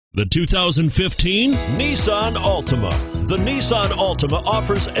The 2015 Nissan Altima. The Nissan Altima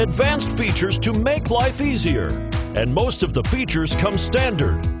offers advanced features to make life easier, and most of the features come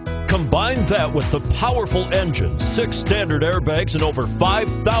standard. Combine that with the powerful engine, 6 standard airbags, and over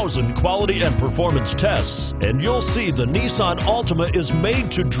 5,000 quality and performance tests, and you'll see the Nissan Altima is made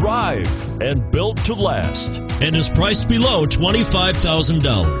to drive and built to last, and is priced below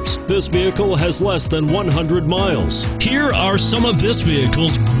 $25,000. This vehicle has less than 100 miles. Here are some of this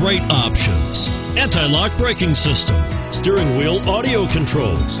vehicle's great options: anti-lock braking system, steering wheel audio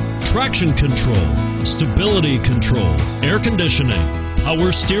controls, traction control, stability control, air conditioning,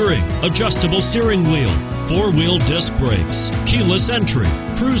 power steering, adjustable steering wheel, 4-wheel disc brakes, keyless entry,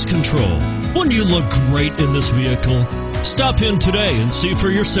 cruise control. Wouldn't you look great in this vehicle? Stop in today and see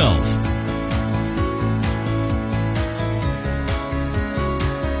for yourself.